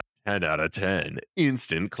10 out of 10.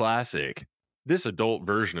 Instant classic. This adult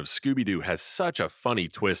version of Scooby-Doo has such a funny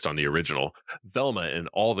twist on the original. Velma and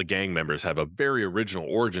all the gang members have a very original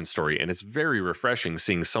origin story, and it's very refreshing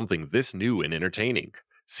seeing something this new and entertaining.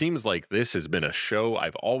 Seems like this has been a show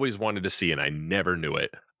I've always wanted to see, and I never knew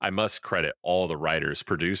it. I must credit all the writers,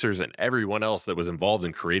 producers, and everyone else that was involved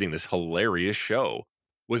in creating this hilarious show.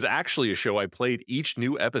 Was actually a show I played each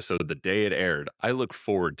new episode the day it aired. I look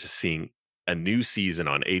forward to seeing a new season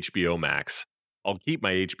on HBO Max. I'll keep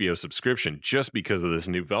my HBO subscription just because of this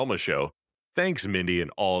new Velma show. Thanks, Mindy and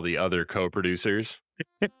all the other co-producers.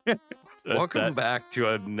 Welcome back to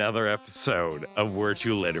another episode of We're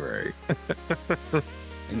Too Literary.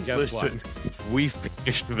 And guess what? We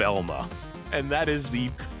finished Velma. And that is the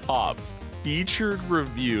top featured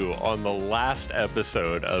review on the last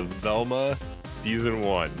episode of Velma Season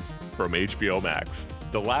 1 from HBO Max.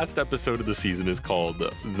 The last episode of the season is called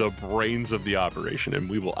The Brains of the Operation, and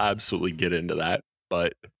we will absolutely get into that.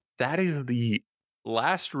 But that is the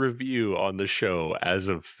last review on the show as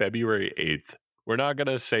of February 8th. We're not going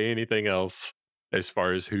to say anything else as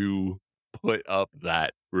far as who put up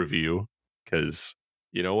that review, because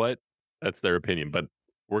you know what? That's their opinion. But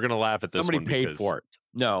we're going to laugh at this Somebody one. paid for it.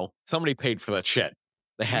 No, somebody paid for that shit.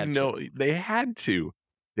 They had to. They had to.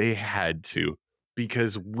 They had to.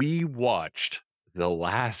 Because we watched the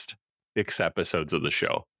last 6 episodes of the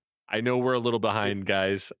show. I know we're a little behind,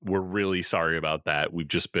 guys. We're really sorry about that. We've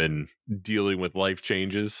just been dealing with life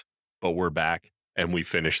changes, but we're back and we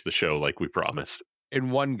finished the show like we promised.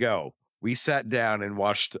 In one go, we sat down and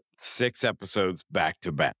watched 6 episodes back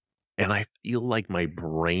to back. And I feel like my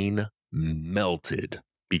brain melted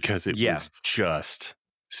because it was just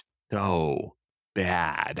so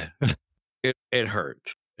bad. It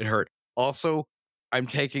hurt. It hurt. Also, I'm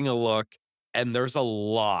taking a look, and there's a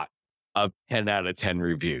lot of 10 out of 10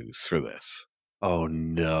 reviews for this. Oh,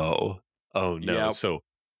 no. Oh, no. Yep. So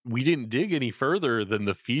we didn't dig any further than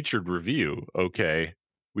the featured review. Okay.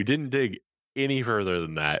 We didn't dig any further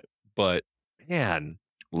than that. But man,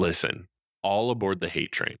 listen, all aboard the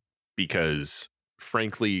hate train, because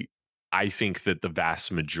frankly, I think that the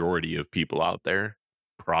vast majority of people out there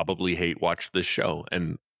probably hate watch this show.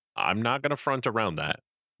 And I'm not going to front around that.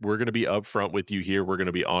 We're going to be upfront with you here. We're going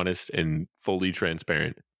to be honest and fully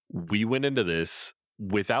transparent. We went into this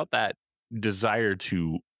without that desire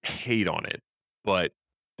to hate on it, but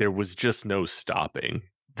there was just no stopping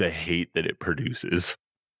the hate that it produces.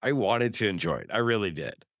 I wanted to enjoy it. I really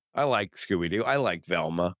did. I like Scooby-Doo. I like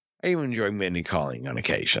Velma. I even enjoy Mindy Calling on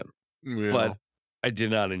occasion. Yeah. But I did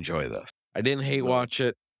not enjoy this. I didn't hate watch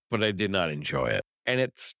it, but I did not enjoy it. And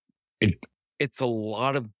it's a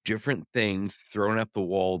lot of different things thrown at the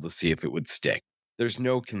wall to see if it would stick. There's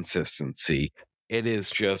no consistency. It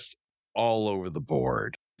is just all over the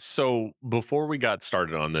board. So before we got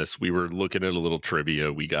started on this, we were looking at a little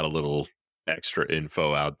trivia. We got a little extra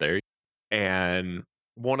info out there. And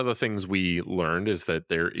one of the things we learned is that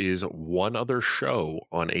there is one other show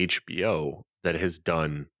on HBO that has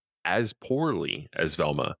done as poorly as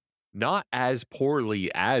Velma. Not as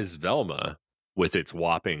poorly as Velma, with its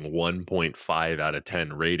whopping 1.5 out of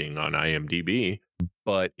 10 rating on IMDb,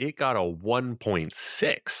 but it got a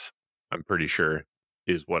 1.6, I'm pretty sure,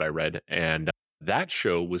 is what I read. And that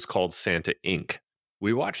show was called Santa Inc.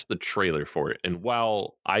 We watched the trailer for it, and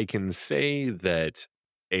while I can say that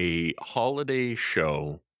a holiday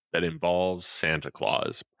show that involves Santa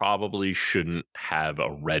Claus probably shouldn't have a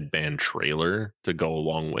red band trailer to go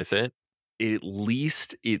along with it, at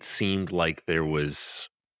least it seemed like there was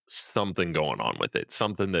something going on with it,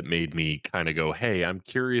 something that made me kind of go, hey, I'm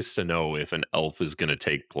curious to know if an elf is going to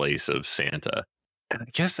take place of Santa. And I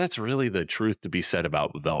guess that's really the truth to be said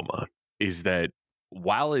about Velma, is that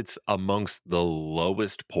while it's amongst the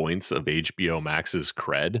lowest points of HBO Max's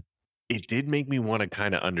cred, it did make me want to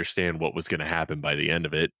kind of understand what was going to happen by the end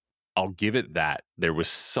of it. I'll give it that. There was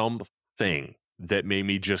something that made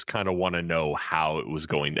me just kind of want to know how it was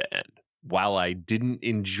going to end. While I didn't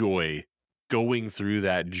enjoy going through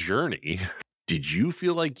that journey, did you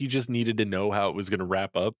feel like you just needed to know how it was going to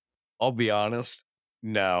wrap up? I'll be honest.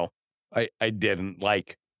 No, I didn't.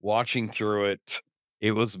 Like, watching through it,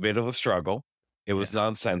 it was a bit of a struggle. It was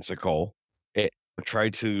nonsensical. It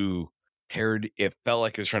tried to parody. It felt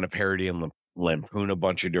like it was trying to parody and lampoon a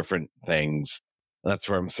bunch of different things. That's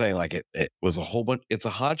what I'm saying. Like, it was a whole bunch. It's a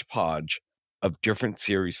hodgepodge of different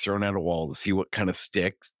series thrown at a wall to see what kind of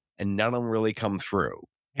sticks, and none of them really come through.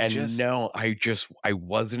 And no, I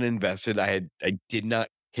wasn't invested. I did not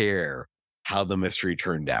care how the mystery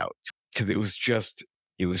turned out, because it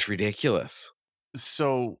was ridiculous.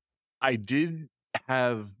 So I did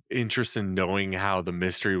have interest in knowing how the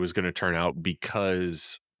mystery was going to turn out,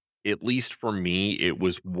 because at least for me, it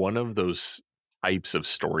was one of those types of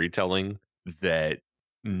storytelling that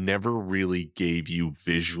never really gave you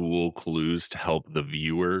visual clues to help the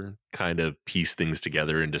viewer kind of piece things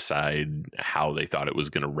together and decide how they thought it was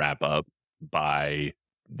going to wrap up by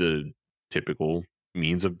the typical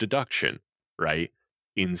means of deduction, right?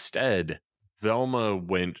 Instead, Velma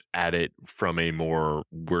went at it from a more,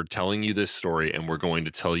 we're telling you this story and we're going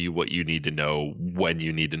to tell you what you need to know when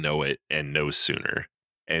you need to know it and no sooner.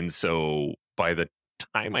 And so by the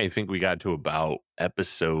time I think we got to about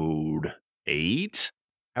episode 8,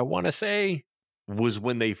 I want to say, was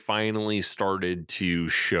when they finally started to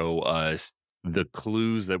show us the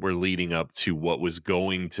clues that were leading up to what was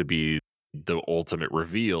going to be the ultimate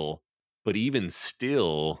reveal. But even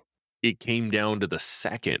still, it came down to the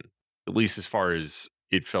second, at least as far as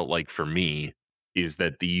it felt like for me, is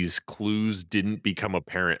that these clues didn't become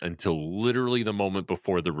apparent until literally the moment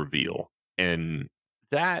before the reveal. And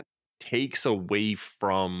that takes away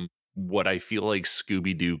from what I feel like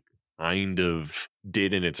Scooby Doo kind of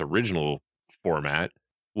did in its original format,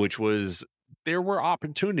 which was there were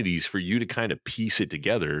opportunities for you to kind of piece it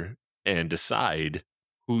together and decide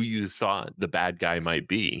who you thought the bad guy might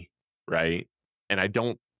be, right? And I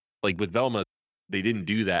don't like with Velma, they didn't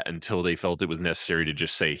do that until they felt it was necessary to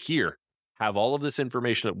just say, here, have all of this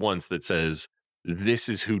information at once that says, this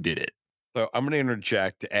is who did it. So I'm going to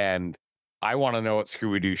interject, and I want to know what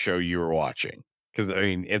Scooby Doo show you were watching. Because, I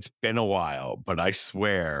mean, it's been a while, but I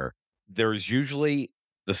swear there's usually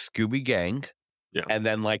the Scooby Gang Yeah. and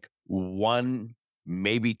then like one,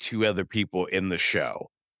 maybe two other people in the show.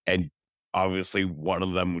 And obviously, one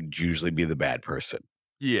of them would usually be the bad person.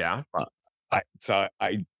 Yeah. So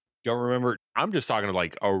I don't remember. I'm just talking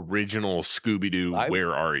like original Scooby Doo, I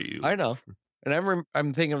where are you? I know, and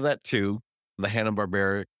I'm thinking of that too. The Hanna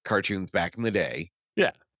Barbera cartoons back in the day,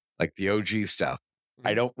 Yeah. like the OG stuff.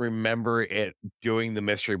 I Mhm. don't remember it doing the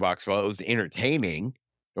mystery box. Well, it was entertaining.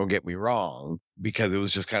 Don't get me wrong, because it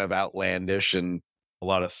was just kind of outlandish and a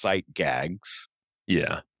lot of sight gags.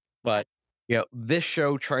 Yeah. But this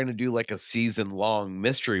show trying to do like a season long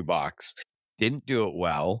mystery box didn't do it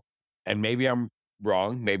well. And maybe I'm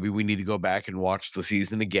wrong. Maybe we need to go back and watch the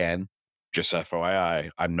season again. Just FYI,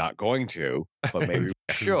 I'm not going to, but maybe we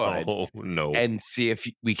should No, no. and see if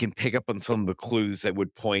we can pick up on some of the clues that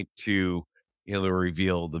would point to, the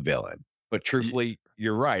reveal of the villain. But Y- truthfully,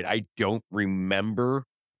 you're right. I don't remember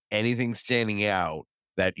anything standing out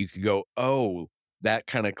that you could go, oh, that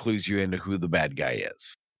kind of clues you into who the bad guy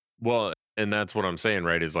is. Well, and that's what I'm saying,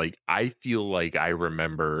 right? Is like, I feel like I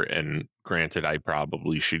remember, and granted, I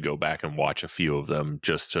probably should go back and watch a few of them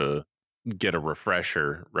just to get a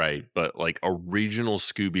refresher, right? But like original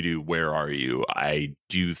Scooby Doo, where are you? I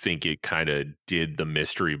do think it kind of did the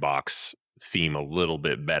mystery box theme a little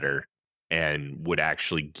bit better and would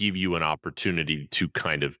actually give you an opportunity to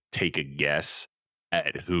kind of take a guess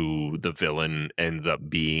at who the villain ends up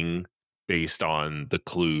being based on the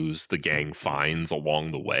clues the gang finds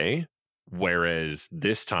along the way. Whereas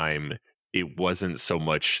this time, it wasn't so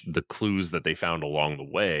much the clues that they found along the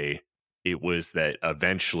way, it was that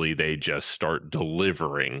eventually they just start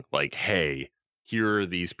delivering, like, hey, here are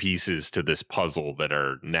these pieces to this puzzle that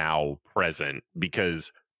are now present.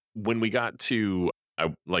 Because when we got to,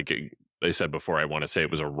 like I said before, I want to say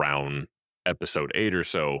it was around episode 8 or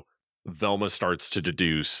so, Velma starts to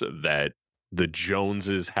deduce that the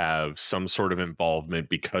Joneses have some sort of involvement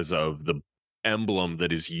because of the emblem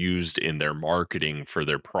that is used in their marketing for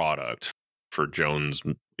their product, for Jones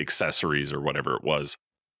accessories or whatever it was.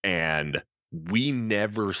 And we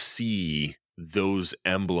never see those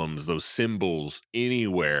emblems, those symbols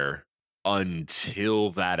anywhere until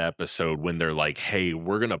that episode when they're like, hey,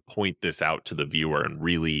 we're going to point this out to the viewer and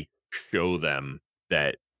really show them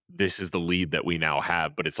that this is the lead that we now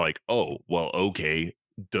have. But it's like, oh, well, okay,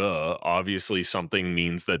 duh. Obviously, something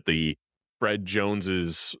means that the Fred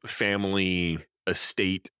Jones's family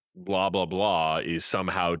estate, blah, blah, blah, is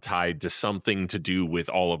somehow tied to something to do with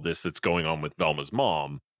all of this that's going on with Velma's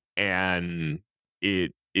mom. And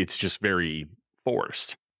it's just very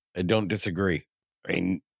forced. I don't disagree. I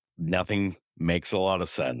mean, nothing makes a lot of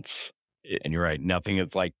sense. It, And you're right. Nothing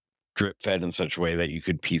is like drip fed in such a way that you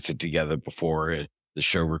could piece it together before the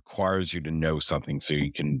show requires you to know something so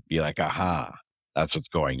you can be like, aha, that's what's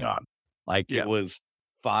going on. Like it yeah, was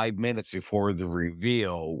 5 minutes before the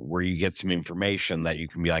reveal where you get some information that you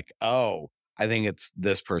can be like, oh, I think it's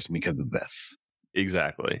this person because of this.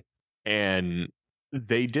 exactly. And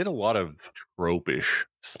they did a lot of tropish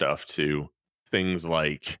stuff too. Things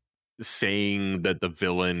like saying that the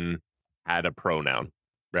villain had a pronoun,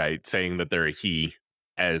 right? Saying that they're a he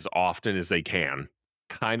as often as they can.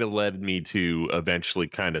 kind of led me to eventually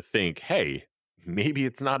kind of think, hey, maybe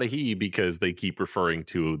it's not a he because they keep referring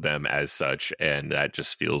to them as such. And that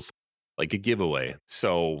just feels like a giveaway.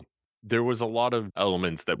 So there was a lot of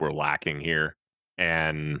elements that were lacking here.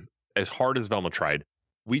 And as hard as Velma tried,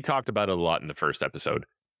 we talked about it a lot in the first episode.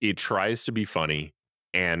 It tries to be funny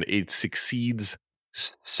and it succeeds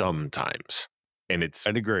sometimes. And it's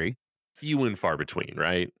I'd agree. few and far between,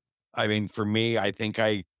 right? I mean, for me, I think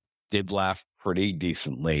I did laugh pretty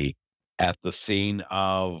decently at the scene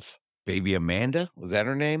of baby Amanda. Was that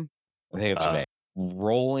her name? I think it's her Uh, name.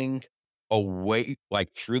 Rolling away,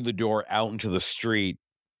 like through the door out into the street,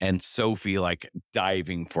 and Sophie like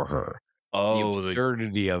diving for her. The oh,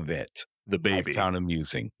 absurdity of it, the I baby. found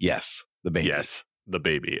amusing. Yes, the baby. Yes, the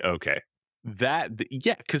baby. Okay. Yeah,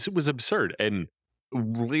 because it was absurd. And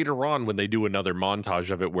later on, when they do another montage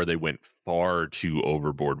of it where they went far too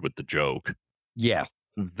overboard with the joke, Yes,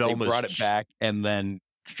 they Velma's, brought it back and then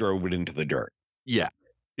drove it into the dirt. yeah,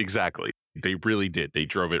 exactly. They really did. They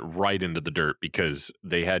drove it right into the dirt because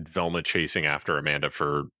they had Velma chasing after Amanda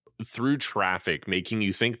for through traffic, making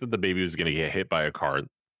you think that the baby was going to get hit by a car.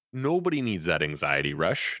 Nobody needs that anxiety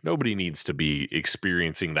rush. Nobody needs to be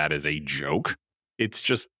experiencing that as a joke. It's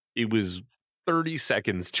just, it was 30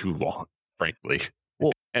 seconds too long, frankly.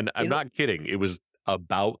 Well, And I'm in not kidding. It was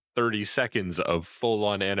about 30 seconds of full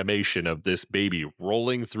on animation of this baby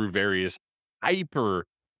rolling through various hyper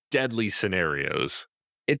deadly scenarios.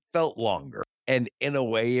 It felt longer. And in a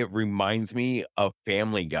way, it reminds me of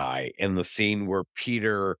Family Guy in the scene where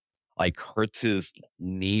Peter like hurts his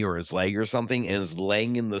knee or his leg or something and is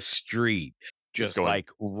laying in the street, Just just going, like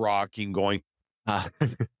rocking, going ah,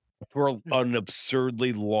 for an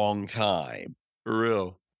absurdly long time. for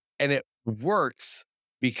real. And it works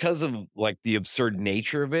because of like the absurd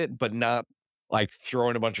nature of it, but not like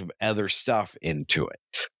throwing a bunch of other stuff into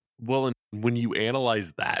it. Well, and when you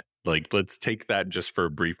analyze that, like, let's take that just for a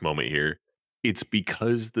brief moment here. It's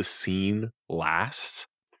because the scene lasts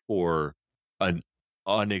for an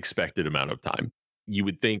unexpected amount of time. You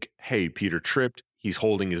would think, hey, Peter tripped. He's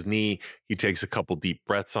holding his knee. He takes a couple deep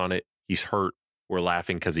breaths on it. He's hurt. We're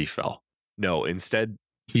laughing because he fell. No, instead,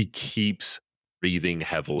 he keeps breathing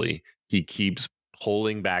heavily. He keeps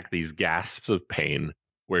pulling back these gasps of pain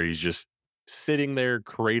where he's just sitting there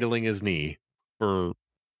cradling his knee for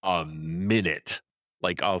a minute,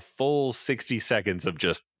 like a full 60 seconds of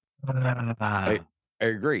just I ah. I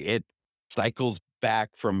agree. It cycles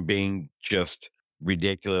back from being just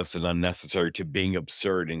ridiculous and unnecessary to being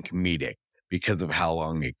absurd and comedic because of how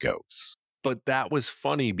long it goes. But that was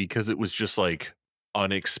funny because it was just like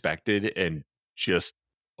unexpected and just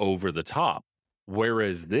over the top.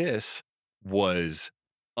 Whereas this was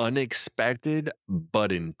unexpected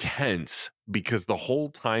but intense because the whole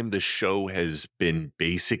time the show has been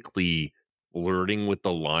basically flirting with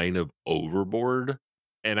the line of overboard.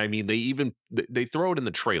 And I mean, they throw it in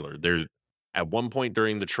the trailer. They're at one point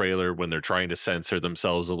during the trailer when they're trying to censor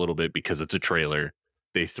themselves a little bit because it's a trailer,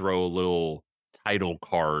 they throw a little title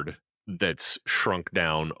card that's shrunk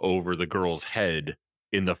down over the girl's head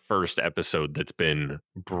in the first episode that's been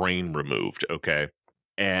brain removed. Okay.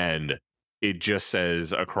 And it just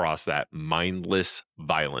says across that mindless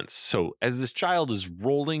violence. So as this child is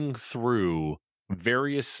rolling through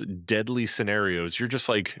various deadly scenarios, you're just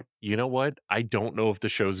like, you know what? I don't know if the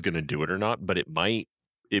show's going to do it or not, but it might.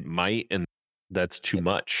 It might. And that's too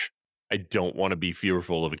much. I don't want to be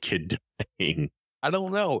fearful of a kid dying. I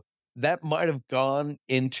don't know. That might have gone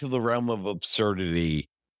into the realm of absurdity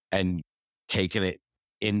and taken it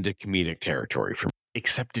into comedic territory for me.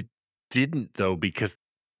 Except it didn't, though, because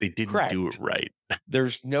they didn't do it Correct. right.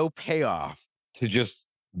 There's no payoff to just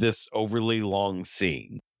this overly long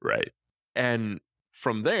scene. Right. And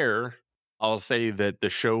from there, I'll say that the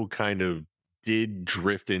show kind of did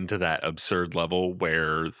drift into that absurd level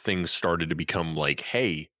where things started to become like,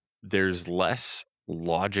 hey, there's less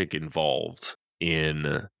logic involved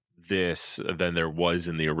in this than there was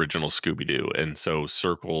in the original Scooby Doo. And so,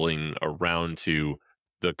 circling around to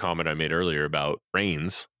the comment I made earlier about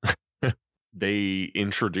brains, they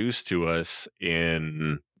introduced to us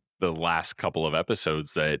in the last couple of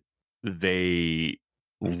episodes that they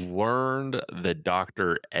learned that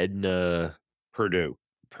Dr. Edna Purdue.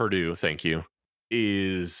 Purdue, thank you,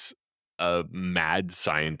 is a mad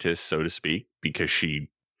scientist, so to speak, because she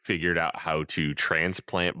figured out how to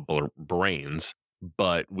transplant brains.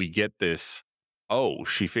 But we get this, oh,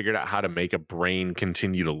 she figured out how to make a brain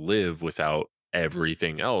continue to live without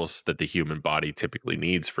everything else that the human body typically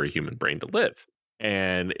needs for a human brain to live.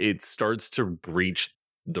 And it starts to breach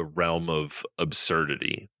the realm of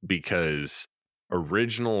absurdity because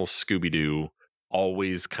original Scooby Doo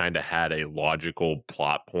always kind of had a logical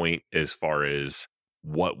plot point as far as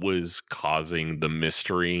what was causing the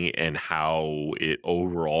mystery and how it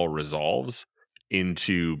overall resolves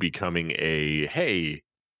into becoming a hey,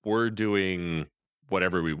 we're doing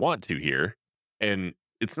whatever we want to here. And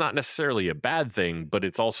it's not necessarily a bad thing, but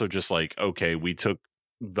it's also just like, okay, we took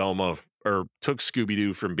Velma or took Scooby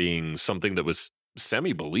Doo from being something that was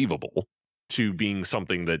semi believable to being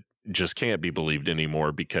something that just can't be believed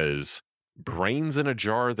anymore because brains in a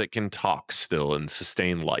jar that can talk still and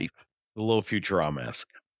sustain life. A little Futurama-esque.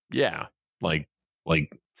 Yeah, like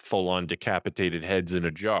like full on decapitated heads in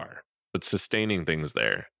a jar, but sustaining things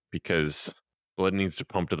there because blood needs to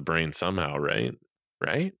pump to the brain somehow, right?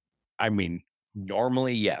 Right? I mean,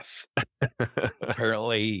 normally, yes.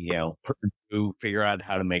 Apparently, to figure out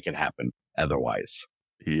how to make it happen otherwise.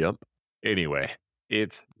 Yep. Anyway,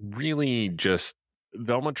 it's really just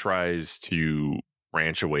Velma tries to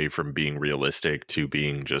branch away from being realistic to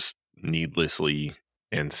being just needlessly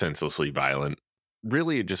and senselessly violent.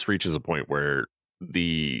 Really, it just reaches a point where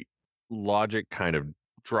the logic kind of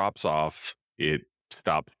drops off. It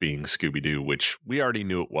stops being Scooby Doo, which we already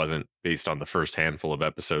knew it wasn't based on the first handful of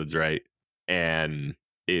episodes, right? And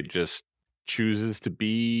it just chooses to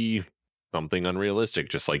be something unrealistic,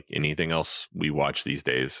 just like anything else we watch these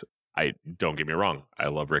days. I don't get me wrong, I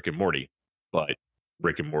love Rick and Morty, but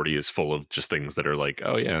Rick and Morty is full of just things that are like,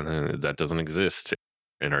 oh yeah, that doesn't exist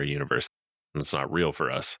in our universe. It's not real for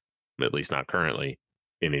us, at least not currently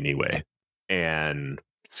in any way. And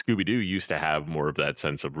Scooby Doo used to have more of that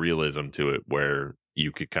sense of realism to it, where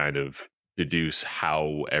you could kind of deduce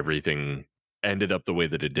how everything ended up the way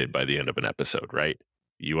that it did by the end of an episode, right?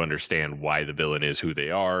 You understand why the villain is who they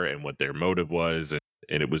are and what their motive was.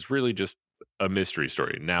 And it was really just a mystery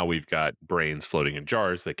story. Now we've got brains floating in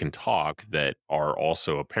jars that can talk that are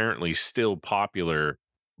also apparently still popular,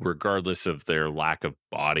 regardless of their lack of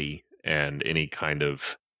body and any kind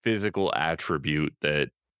of physical attribute that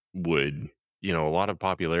would, a lot of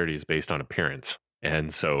popularity is based on appearance.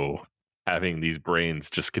 And so having these brains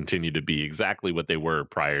just continue to be exactly what they were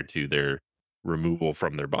prior to their removal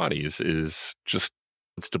from their bodies is just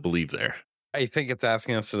what's to believe there. I think it's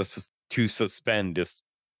asking us to suspend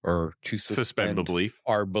or to Suspend the suspend belief.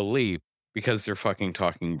 our belief because they're fucking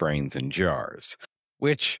talking brains in jars,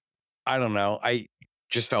 which I don't know. I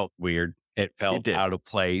just felt weird. It It felt did. out of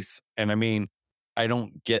place. And I mean, I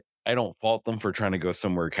don't fault them for trying to go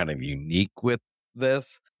somewhere kind of unique with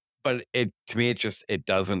this, but to me, it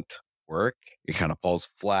doesn't work. It kind of falls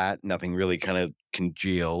flat. Nothing really kind of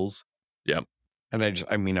congeals. Yep. And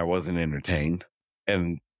I wasn't entertained.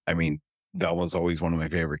 And I mean, that was always one of my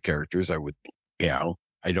favorite characters.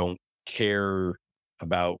 I don't care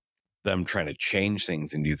about them trying to change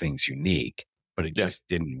things and do things unique, but it Yeah. just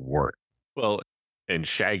didn't work. Well, and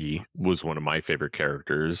Shaggy was one of my favorite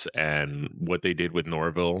characters. And what they did with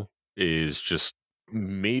Norville is just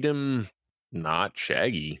made him not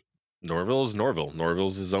Shaggy. Norville's Norville.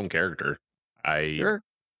 Norville's his own character. I Sure.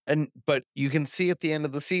 But you can see at the end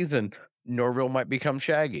of the season, Norville might become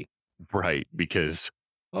Shaggy. Right, because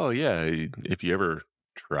oh yeah, if you ever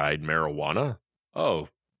tried marijuana? Oh,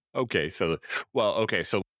 okay. So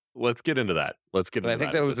let's get into that. Let's get And I into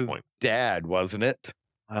think that that at was this his point. dad, wasn't it?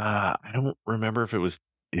 I don't remember if it was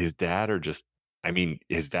his dad or just I mean,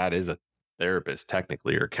 his dad is a therapist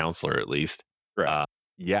technically or counselor at least. Right. Uh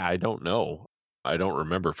yeah, I don't know. I don't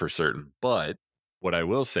remember for certain, but what I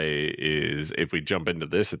will say is if we jump into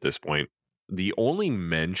this at this point, the only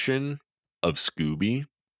mention of Scooby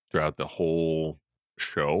throughout the whole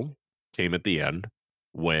show came at the end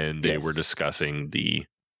when they were Yes. discussing the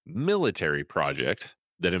military project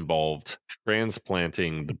that involved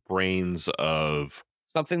transplanting the brains of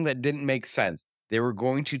Something that didn't make sense. They were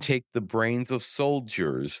going to take the brains of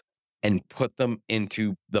soldiers and put them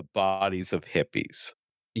into the bodies of hippies.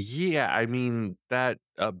 yeah, I mean that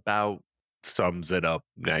about sums it up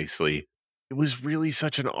nicely. It was really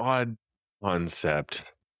such an odd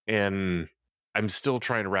concept and I'm still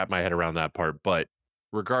trying to wrap my head around that part, but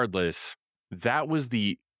regardless, that was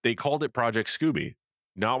they called it Project Scooby,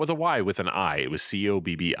 not with a Y, with an I. It was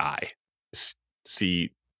COBBI. C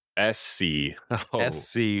SC O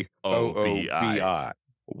O B I. SCOOBI.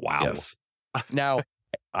 Wow. Yes. Now,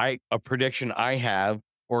 a prediction I have,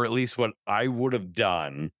 or at least what I would have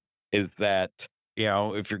done, is that,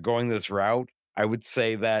 if you're going this route, I would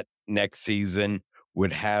say that next season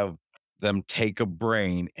would have them take a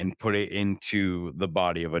brain and put it into the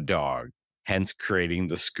body of a dog, hence creating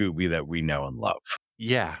the Scooby that we know and love.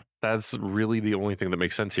 Yeah, that's really the only thing that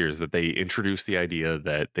makes sense here is that they introduced the idea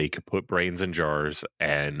that they could put brains in jars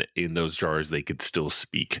and in those jars they could still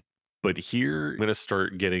speak. But here, I'm going to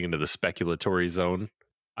start getting into the speculatory zone.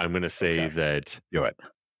 I'm going to say Okay, that do it.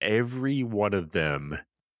 every one of them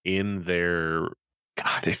in their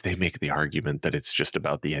God, if they make the argument that it's just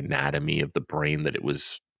about the anatomy of the brain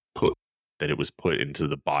put that it was put into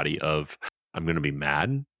the body of, I'm going to be mad.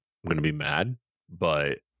 I'm going to be mad.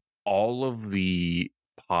 But all of the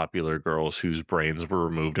popular girls whose brains were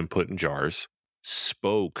removed and put in jars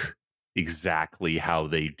spoke exactly how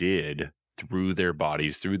they did through their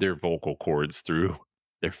bodies, through their vocal cords, through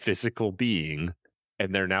their physical being,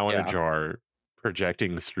 and they're now in a Yeah. jar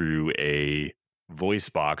projecting through a voice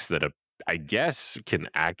box that I guess can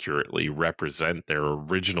accurately represent their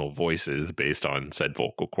original voices based on said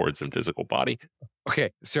vocal cords and physical body.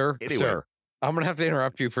 Okay, sir, Anyway, sir, I'm gonna have to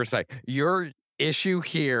interrupt you for a sec. Your issue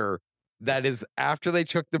here that is after they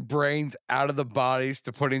took the brains out of the bodies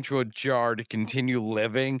to put into a jar to continue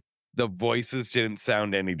living, the voices didn't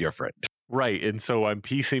sound any different. right. And so I'm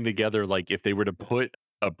piecing together like if they were to put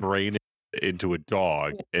a brain into a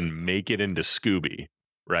dog and make it into Scooby,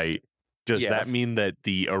 right? Does that Yes. mean that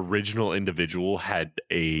the original individual had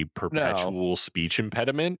a No. perpetual speech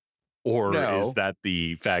impediment? Or is No. that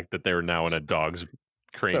the fact that they're now in S a dog's so,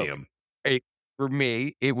 cranium? it for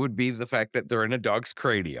me, it would be the fact that they're in a dog's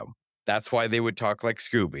cranium. That's why they would talk like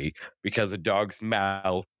Scooby, because a dog's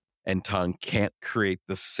mouth and tongue can't create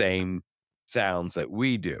the same sounds that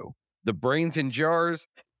we do. The brains in jars,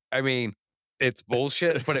 I mean, it's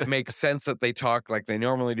bullshit, but it makes sense that they talk like they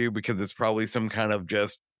normally do because it's probably some kind of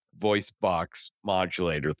just voice box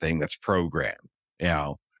modulator thing that's programmed. You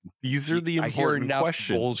know, These are the I hear important enough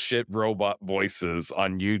questions. bullshit robot voices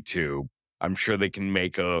on YouTube. I'm sure they can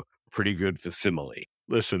make a pretty good facsimile.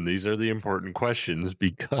 Listen, these are the important questions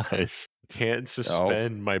because I can't Oh,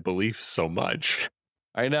 suspend my belief so much.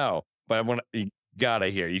 I know, but I want you gotta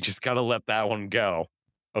hear. You just gotta let that one go.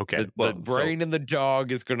 Okay. The Well, so brain in the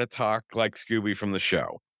dog is gonna talk like Scooby from the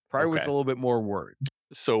show, probably with a okay. little bit more words.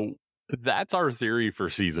 So that's our theory for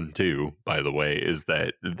season 2, by the way, is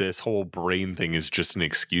that this whole brain thing is just an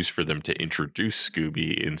excuse for them to introduce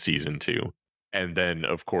Scooby in season 2. And then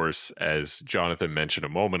of course, as Jonathan mentioned a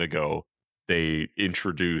moment ago, they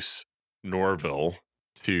introduce Norville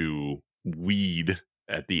to Weed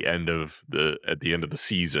at the end of the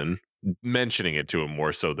season, mentioning it to him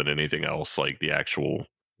more so than anything else, like the actual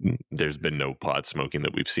there's been no pot smoking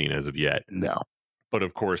that we've seen as of yet. No. But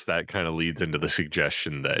of course, that kind of leads into the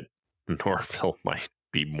suggestion that Norville might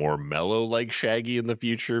be more mellow like Shaggy in the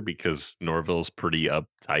future because Norville's pretty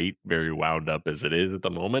uptight, very wound up as it is at the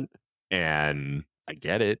moment. And I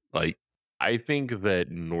get it. Like, I think that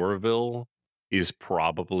Norville is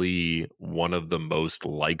probably one of the most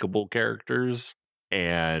likable characters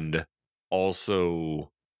and also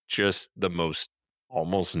just the most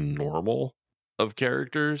almost normal of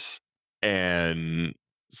characters. And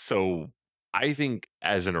so I think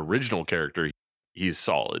as an original character, he's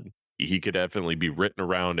solid. He could definitely be written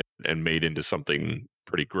around and made into something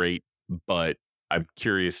pretty great. But I'm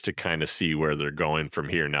curious to kind of see where they're going from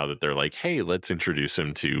here now that they're like, hey, let's introduce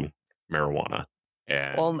him to marijuana.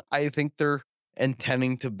 And Well, I think they're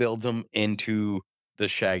intending to build them into the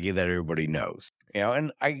Shaggy that everybody knows. You know,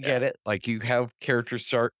 and I yeah, get it. Like you have characters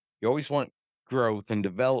start, you always want growth and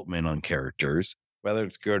development on characters, whether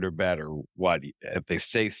it's good or bad or what. If they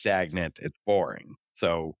stay stagnant, it's boring.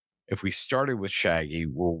 So if we started with Shaggy,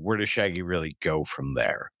 well, where does Shaggy really go from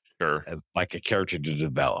there sure. as like a character to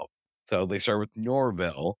develop? So they start with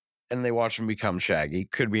Norville and they watch him become Shaggy.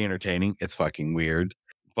 Could be entertaining. It's fucking weird,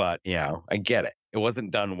 but I get it. It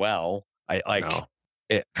wasn't done well. I like No,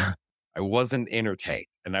 it. I wasn't entertained,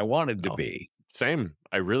 and I wanted to no. be. Same.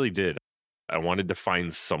 I really did. I wanted to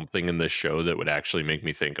find something in this show that would actually make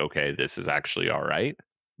me think, okay, this is actually all right.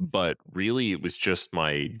 But really, it was just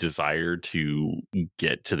my desire to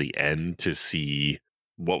get to the end to see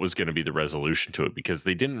what was going to be the resolution to it because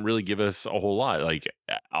they didn't really give us a whole lot. Like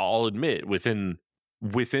I'll admit, within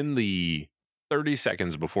the 30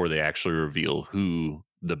 seconds before they actually reveal who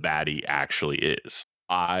the baddie actually is,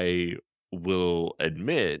 I will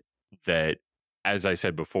admit that as I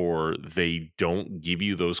said before, they don't give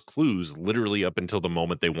you those clues literally up until the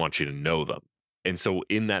moment they want you to know them. And so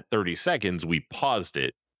in that 30 seconds, we paused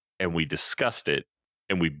it and we discussed it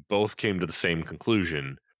and we both came to the same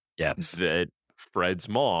conclusion Yes. that Fred's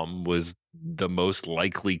mom was the most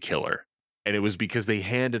likely killer. And it was because they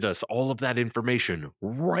handed us all of that information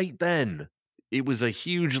right then. It was a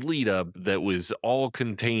huge lead up that was all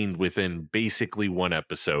contained within basically one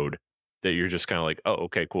episode that you're just kind of like, oh,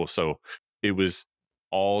 okay, cool. So it was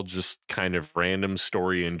all just kind of random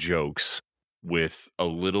story and jokes with a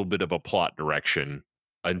little bit of a plot direction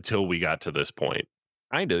until we got to this point.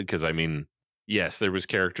 Kind of, because I mean, Yes, there was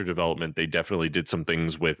character development. They definitely did some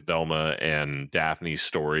things with Velma and Daphne's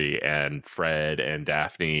story and Fred and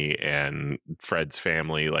Daphne and Fred's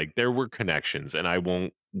family. Like there were connections, and I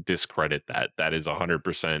won't discredit that. That is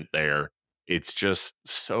 100% there. It's just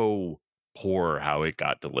so poor how it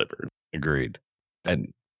got delivered. Agreed.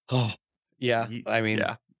 And oh, yeah, I mean,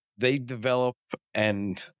 Yeah. they develop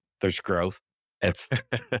and there's growth. It's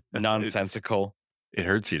it, nonsensical. it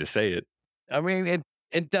hurts you to say it. I mean,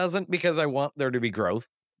 it doesn't because I want there to be growth,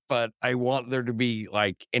 but I want there to be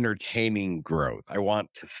like entertaining growth. I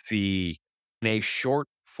want to see in a short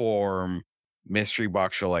form mystery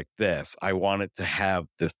box show like this, I want it to have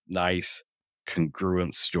this nice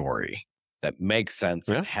congruent story that makes sense,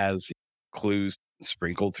 that Yeah. has clues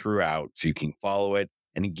sprinkled throughout so you can follow it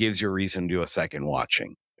and it gives you a reason to do a second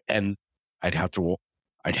watching. And I'd have to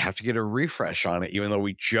I'd have to get a refresh on it, even though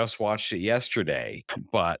we just watched it yesterday.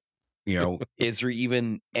 But is there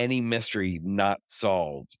even any mystery not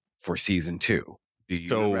solved for season 2? Do you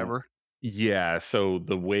So remember? yeah, so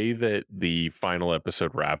the way that the final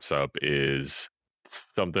episode wraps up is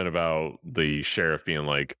something about the sheriff being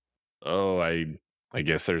like, "Oh, I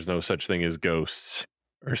guess there's no such thing as ghosts,"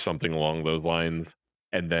 or something along those lines.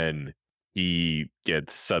 And then he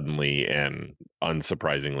gets suddenly and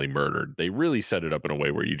unsurprisingly murdered. They really set it up in a way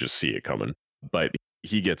where you just see it coming. But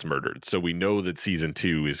he gets murdered. So we know that season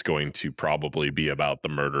 2 is going to probably be about the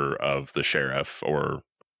murder of the sheriff or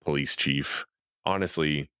police chief.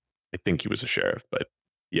 Honestly, I think he was a sheriff, but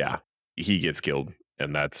yeah, he gets killed.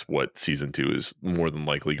 And that's what season 2 is more than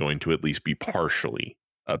likely going to at least be partially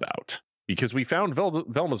about. Because we found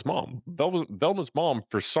Velma's mom. Velma's mom,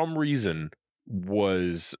 for some reason,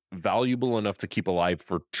 was valuable enough to keep alive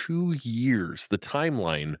for 2 years. The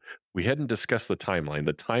timeline, we hadn't discussed the timeline.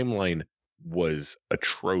 The timeline was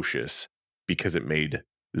atrocious because it made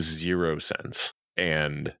zero sense.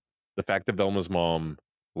 And the fact that Velma's mom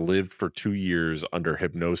lived for 2 years under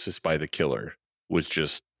hypnosis by the killer was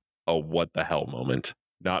just a what the hell moment.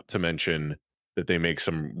 Not to mention that they make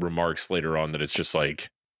some remarks later on that it's just like,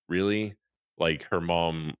 really? Like her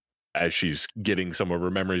mom, as she's getting some of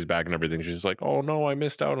her memories back and everything, she's like, "Oh no, I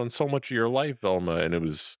missed out on so much of your life, Velma." And it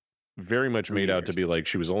was very much 2 made out to years. be like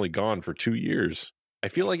she was only gone for 2 years. I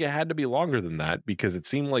feel like it had to be longer than that because it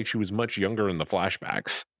seemed like she was much younger in the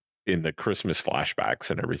flashbacks, in the Christmas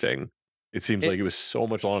flashbacks and everything. It seems It like it was so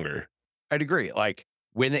much longer. I'd agree. Like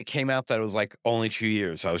when it came out that it was like only 2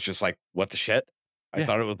 years, I was just like, "What the shit?" I Yeah.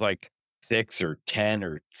 thought it was like 6 or 10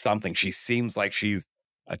 or something. She seems like she's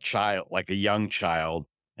a child, like a young child,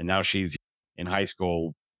 and now she's in high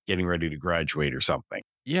school getting ready to graduate or something.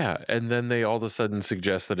 Yeah, and then they all of a sudden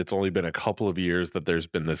suggest that it's only been a couple of years that there's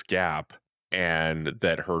been this gap and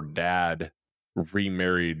that her dad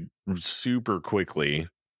remarried super quickly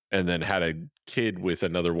and then had a kid with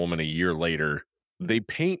another woman a year later. They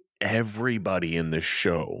paint everybody in this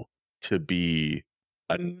show to be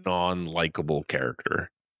a non-likable character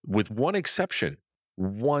with one exception.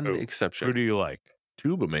 One Who do exception. you like?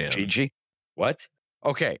 Tuba Man. Gigi? What?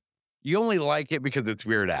 Okay. You only like it because it's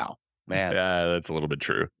Weird Al. Man, Yeah, that's a little bit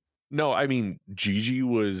true. No, I mean, Gigi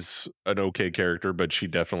was an okay character, but she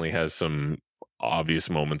definitely has some obvious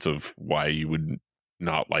moments of why you would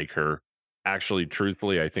not like her. Actually,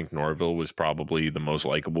 truthfully, I think Norville was probably the most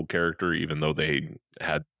likable character, even though they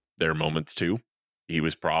had their moments too. He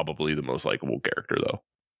was probably the most likable character, though,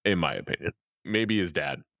 in my opinion. Maybe his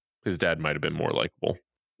dad. His dad might have been more likable.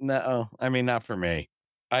 no, I mean, not for me.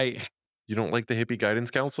 I You don't like the hippie guidance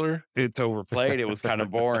counselor? It's overplayed. It was kind of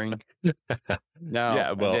boring. No, Yeah,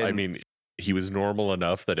 I well, I didn't. mean, he was normal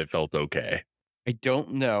enough that it felt okay. I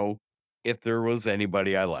don't know if there was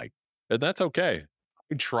anybody I liked. And that's okay.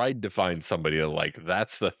 I tried to find somebody to like.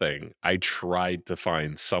 That's the thing. I tried to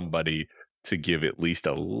find somebody to give at least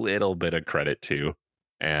a little bit of credit to.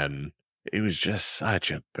 And it was just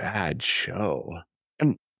such a bad show.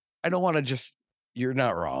 And I don't want to just, you're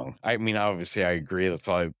not wrong. I mean, obviously, I agree. That's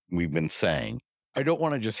all we've been saying. I don't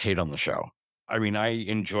want to just hate on the show. I mean, I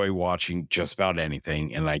enjoy watching just about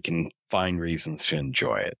anything and I can find reasons to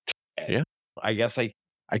enjoy it. And Yeah. I guess I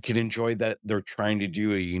could enjoy that they're trying to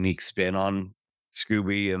do a unique spin on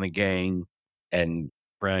Scooby and the gang and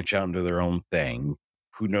branch out into their own thing.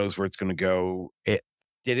 Who knows where it's going to go? It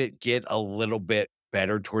did it get a little bit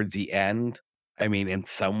better towards the end? I mean, in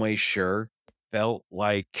some ways, sure. Felt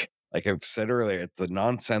like I've said earlier, it's a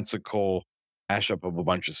nonsensical mashup of a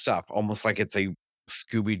bunch of stuff, almost like it's a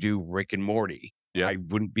Scooby Doo Rick and Morty. Yeah. I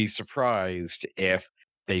wouldn't be surprised if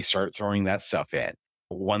they start throwing that stuff in.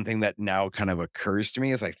 One thing that now kind of occurs to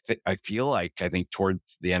me is I feel like I think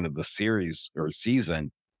towards the end of the series or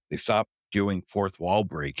season, they stopped doing fourth wall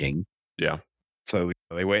breaking. Yeah. So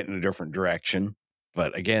they went in a different direction.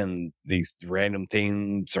 But again, these random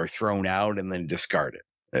themes are thrown out and then discarded.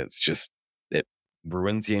 It's just, it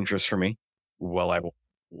ruins the interest for me. Well, I will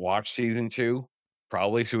watch season two,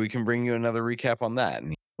 probably so we can bring you another recap on that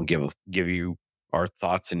and give you our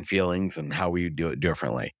thoughts and feelings and how we do it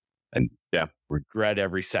differently. And Yeah, regret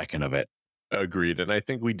every second of it. agreed. And I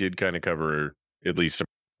think we did kind of cover at least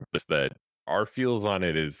this that our feels on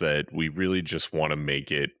it is that we really just want to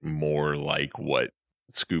make it more like what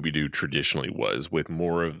Scooby Doo traditionally was, with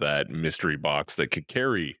more of that mystery box that could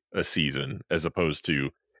carry a season as opposed to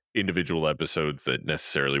individual episodes that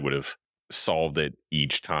necessarily would have solved it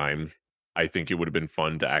each time. I think it would have been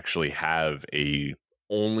fun to actually have a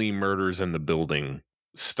only murders in the building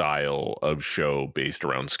style of show based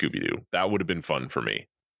around Scooby Doo. That would have been fun for me.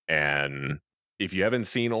 And if you haven't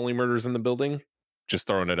seen Only Murders in the Building, just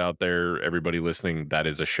throwing it out there, everybody listening, that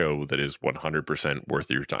is a show that is 100%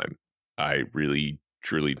 worth your time. I really,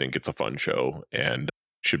 truly think it's a fun show and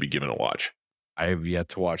should be given a watch. I have yet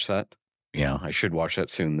to watch that. Yeah, I should watch that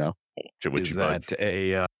soon though. Would Is you bud?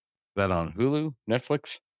 that that on Hulu,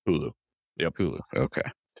 Netflix? Hulu. Yep. Hulu. Okay.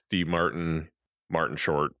 Steve Martin, Martin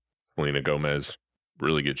Short, Selena Gomez.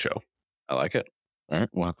 Really good show. I like it. All right.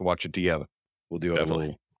 We'll have to watch it together. We'll do a Definitely.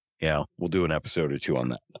 little, yeah, we'll do an episode or two on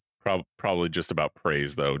that. Probably just about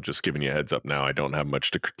praise, though. Just giving you a heads up now. I don't have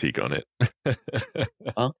much to critique on it.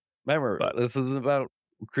 Remember, But this is about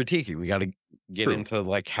critiquing. We got to get true. into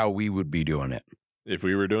like how we would be doing it. If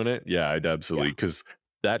we were doing it, yeah, I'd Yeah. absolutely. Because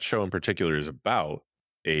that show in particular is about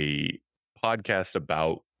a podcast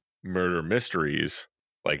about murder mysteries,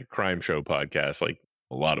 like a crime show podcast, like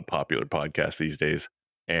a lot of popular podcasts these days.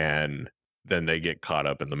 And then they get caught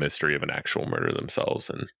up in the mystery of an actual murder themselves.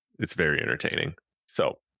 And it's very entertaining.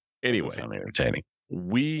 So, That does anyway, sound entertaining.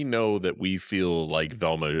 we know that we feel like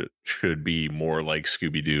Velma should be more like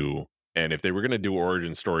Scooby Doo. And if they were going to do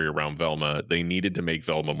origin story around Velma, they needed to make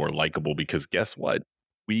Velma more likable because guess what?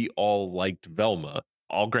 We all liked Velma.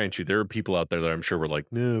 I'll grant you, there are people out there that I'm sure were like,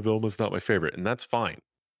 no, Velma's not my favorite. And that's fine.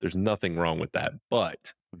 There's nothing wrong with that.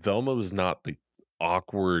 But Velma was not the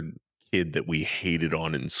awkward kid that we hated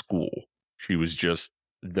on in school. She was just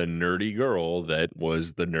the nerdy girl that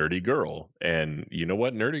was the nerdy girl. And you know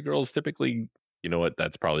what? Nerdy girls typically, you know what?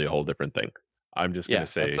 That's probably a whole different thing. I'm just going Yeah,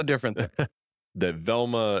 to that's say a different thing. that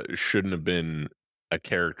Velma shouldn't have been a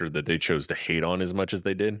character that they chose to hate on as much as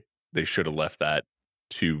they did. They should have left that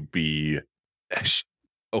to be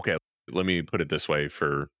okay. Let me put it this way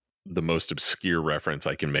for the most obscure reference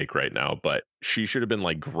I can make right now, but she should have been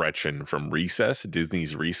like Gretchen from Recess,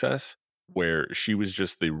 Disney's Recess, where she was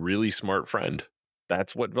just the really smart friend.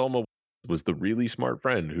 That's what Velma was, the really smart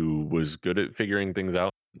friend who was good at figuring things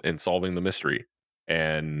out and solving the mystery.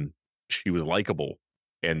 And she was likable,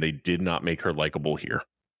 and they did not make her likable here.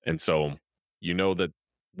 And so, you know that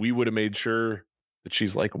we would have made sure that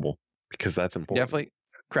she's likable because that's important. Definitely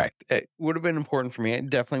correct. It would have been important for me. I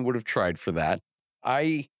definitely would have tried for that.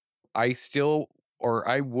 I I still or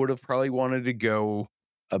I would have probably wanted to go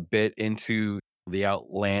a bit into the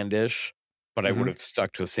outlandish, but I would Mhm. have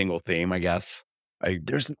stuck to a single theme, I guess. I probably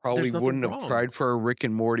There's nothing wouldn't have wrong. tried for a Rick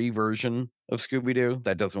and Morty version of Scooby Doo.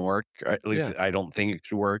 That doesn't work. At least Yeah. I don't think it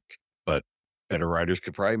could work, but better writers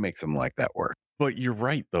could probably make something like that work. But you're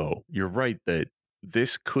right, though. You're right that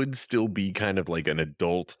this could still be kind of like an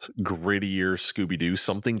adult, grittier Scooby Doo,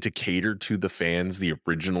 something to cater to the fans, the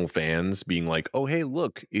original fans, being like, "Oh, hey,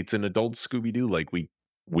 look, it's an adult Scooby Doo. Like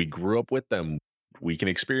we grew up with them. We can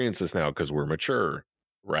experience this now because we're mature,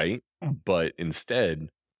 right?" But instead,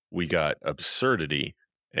 we got absurdity,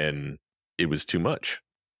 and it was too much,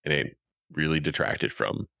 and it really detracted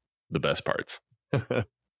from the best parts.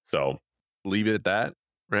 So leave it at that,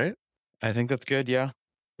 right? I think that's good. Yeah.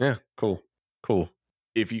 Yeah, cool. Cool.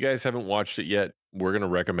 If you guys haven't watched it yet, we're going to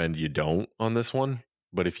recommend you don't on this one.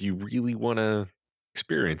 But if you really want to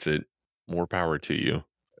experience it, more power to you.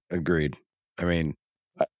 Agreed. I mean,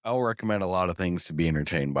 I'll recommend a lot of things to be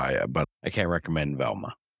entertained by it, but I can't recommend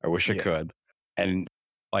Velma. I wish I Yeah. could. And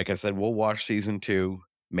like I said, we'll watch season two.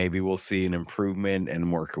 Maybe we'll see an improvement and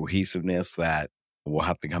more cohesiveness that we'll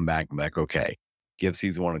have to come back and be like, okay, give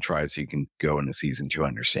season one a try so you can go into season two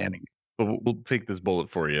understanding. But we'll take this bullet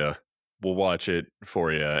for you. We'll watch it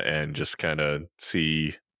for you and just kind of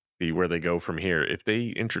see where they go from here. If they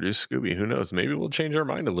introduce Scooby, who knows? Maybe we'll change our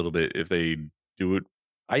mind a little bit if they do it.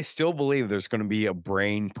 I still believe there's going to be a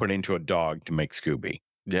brain put into a dog to make Scooby.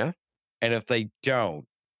 Yeah. And if they don't,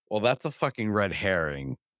 well, that's a fucking red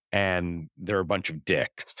herring and they're a bunch of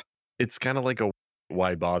dicks. It's kind of like a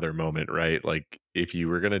why bother moment, right? Like if you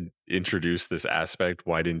were going to introduce this aspect,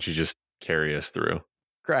 why didn't you just carry us through?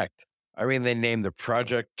 Correct. I mean, they named the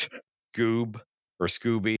project Goob. or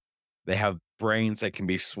Scooby. They have brains that can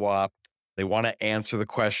be swapped. They want to answer the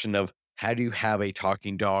question of how do you have a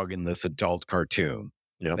talking dog in this adult cartoon?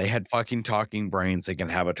 Yep. They had fucking talking brains. They can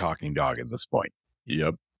have a talking dog at this point.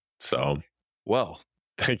 Yep. So, well,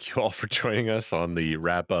 thank you all for joining us on the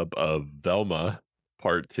wrap up of Velma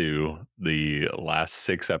Part 2, the last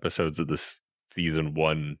 6 episodes of this season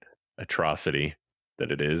 1 atrocity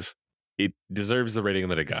that it is. It deserves the rating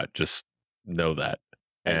that it got. Just know that.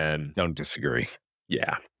 I And don't disagree.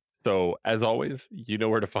 yeah. So, as always, you know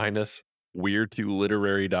where to find us.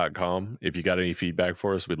 We're2literary.com. If you got any feedback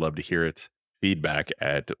for us, we'd love to hear it. Feedback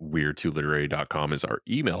at we're2literary.com is our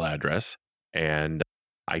email address. And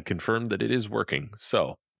I confirmed that it is working.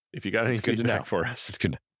 So if you got any It's good to feedback know. for us, It's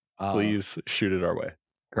good. please shoot it our way.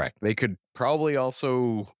 Correct. They could probably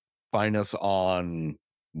also find us on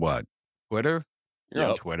what? Twitter? You're on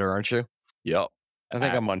Yep. Twitter, aren't you? Yep. I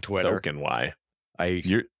think I'm on Twitter. So can why. I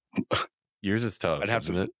Yours is tough,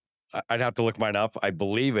 isn't it? I'd have to look mine up. I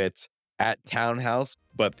believe it's at Townhouse,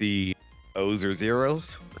 but the O's are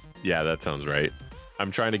zeros. Yeah, that sounds right.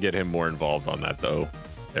 I'm trying to get him more involved on that though,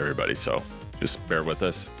 everybody. So just bear with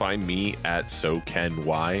us. Find me at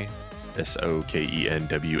SoKenWai,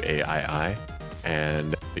 SoKenWaii,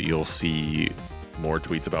 and you'll see more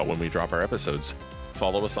tweets about when we drop our episodes.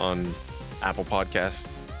 Follow us on Apple Podcasts,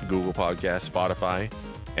 Google Podcasts, Spotify,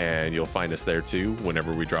 and you'll find us there too.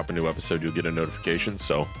 Whenever we drop a new episode, you'll get a notification.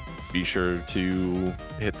 So be sure to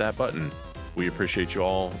hit that button. We appreciate you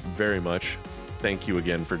all very much. Thank you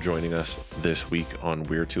again for joining us this week on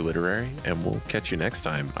We're Too Literary, and we'll catch you next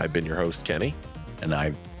time. I've been your host, Kenny. And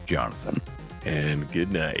I'm Jonathan. And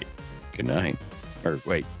good night. Good night. Or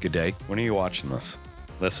wait, good day. When are you watching this?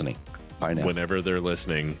 Listening. Bye now. Whenever they're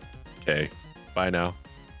listening. Okay. Bye now.